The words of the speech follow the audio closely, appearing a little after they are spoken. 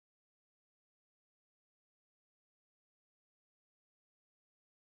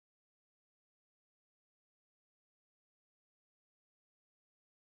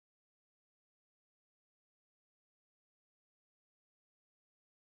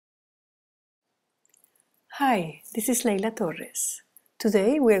Hi, this is Leila Torres.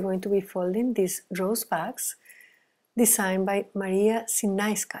 Today we are going to be folding this rose box designed by Maria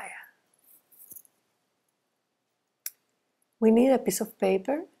Sinaiskaya. We need a piece of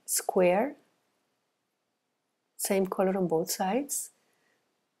paper, square, same color on both sides,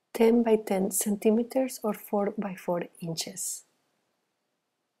 10 by 10 centimeters or 4 by 4 inches.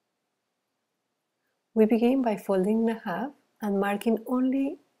 We begin by folding in half and marking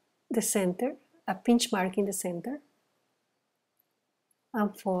only the center, a pinch mark in the center.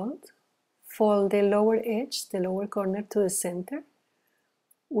 Unfold, fold the lower edge, the lower corner to the center.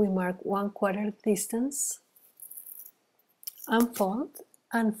 We mark 1/4 distance. Unfold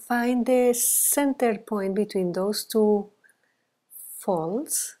and find the center point between those two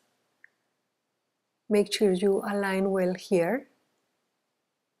folds. Make sure you align well here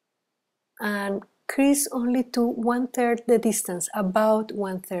and crease only to 1/3 the distance, about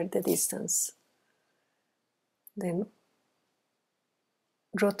 1/3 the distance. Then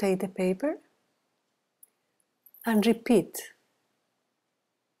rotate the paper and repeat.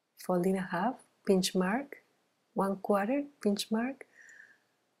 Fold in half, pinch mark, 1/4 pinch mark,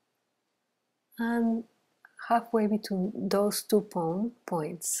 and halfway between those two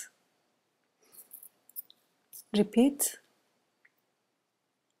points. Repeat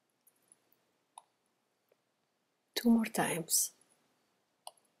 2 more times.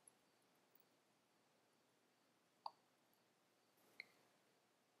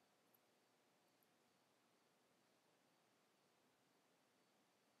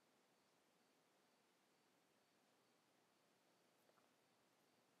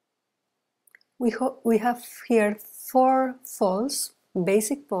 We have here 4 folds,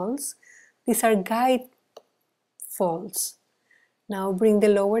 basic folds. These are guide folds. Now bring the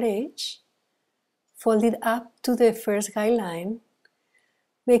lower edge, fold it up to the first guideline,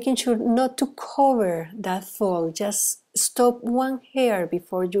 making sure not to cover that fold. Just stop 1 hair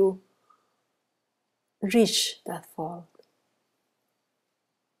before you reach that fold.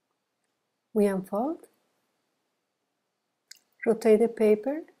 We unfold, rotate the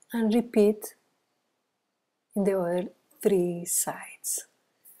paper, and repeat in the other 3 sides.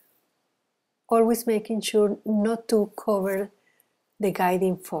 Always making sure not to cover the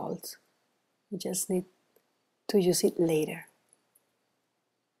guiding fold. You just need to use it later.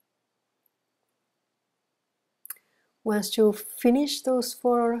 Once you finish those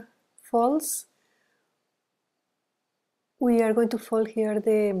 4 folds, we are going to fold here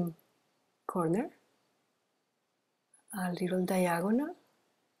the corner, a little diagonal,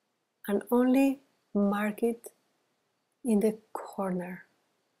 and only mark it in the corner,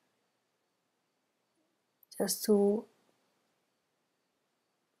 just to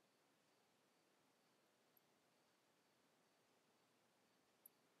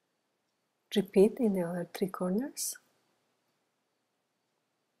repeat in the other 3 corners.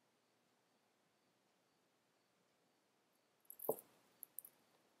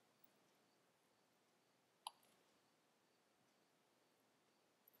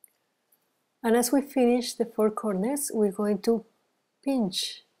 And as we finish the 4 corners, we're going to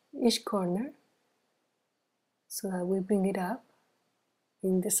pinch each corner so that we bring it up,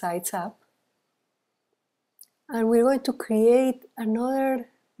 in the sides up. And we're going to create another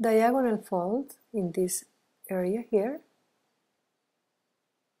diagonal fold in this area here.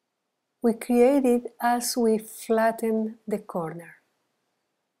 We create it as we flatten the corner.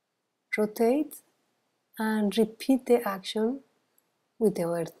 Rotate and repeat the action with the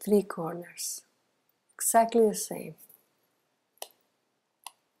other 3 corners. Exactly the same.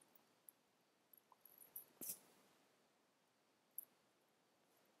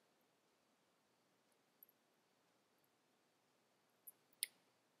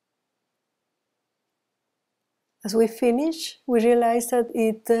 As we finish, we realize that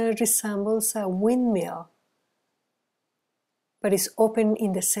it resembles a windmill, but it's open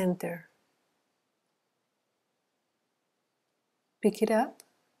in the center. Pick it up,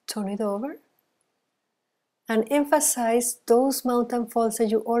 turn it over, and emphasize those mountain folds that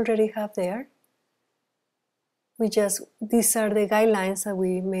you already have there. These are the guidelines that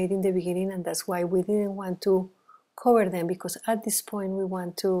we made in the beginning, and that's why we didn't want to cover them, because at this point we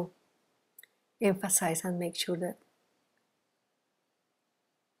want to emphasize and make sure that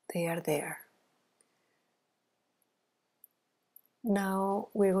they are there. Now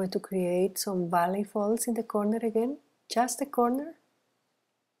we're going to create some valley folds in the corner again, just the corner.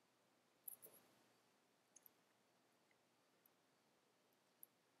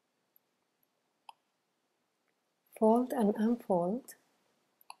 Fold and unfold,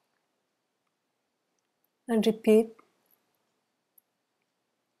 and repeat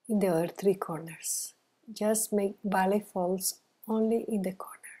in the other 3 corners. just make ballet folds only in the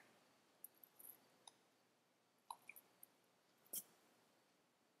corner.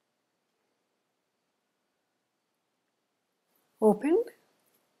 Open.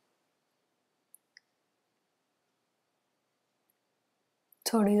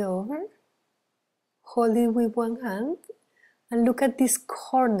 Turn it over. Hold it with one hand and look at this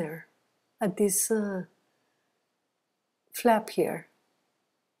corner, at this flap here.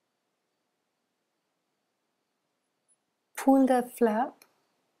 Pull that flap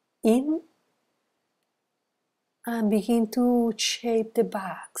in and begin to shape the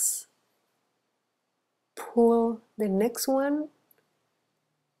bags. Pull the next one,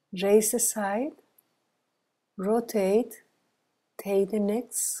 raise the side, rotate, take the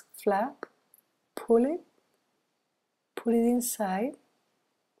next flap, pull it inside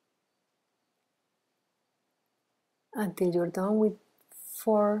until you're done with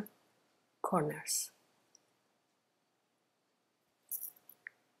 4 corners.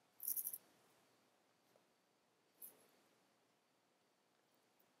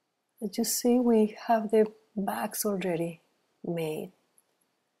 As you see, we have the bags already made.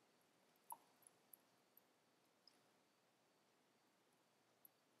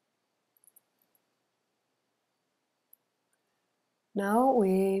 Now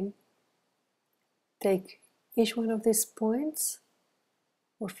we take each one of these points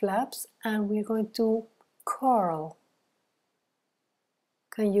or flaps and we're going to curl.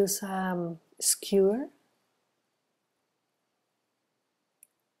 You can use a skewer.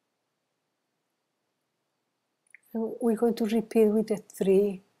 And we're going to repeat with the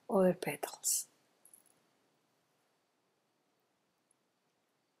 3 other petals.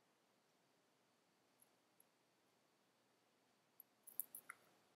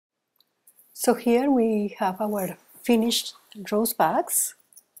 So here we have our finished rose bags.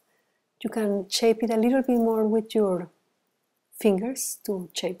 You can shape it a little bit more with your fingers to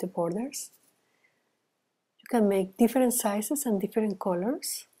shape the borders. You can make different sizes and different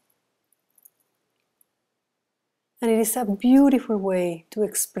colors. And it is a beautiful way to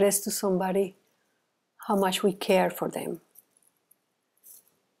express to somebody how much we care for them.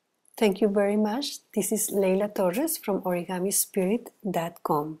 Thank you very much. This is Leila Torres from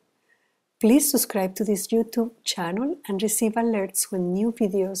origamispirit.com. Please subscribe to this YouTube channel and receive alerts when new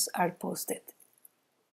videos are posted.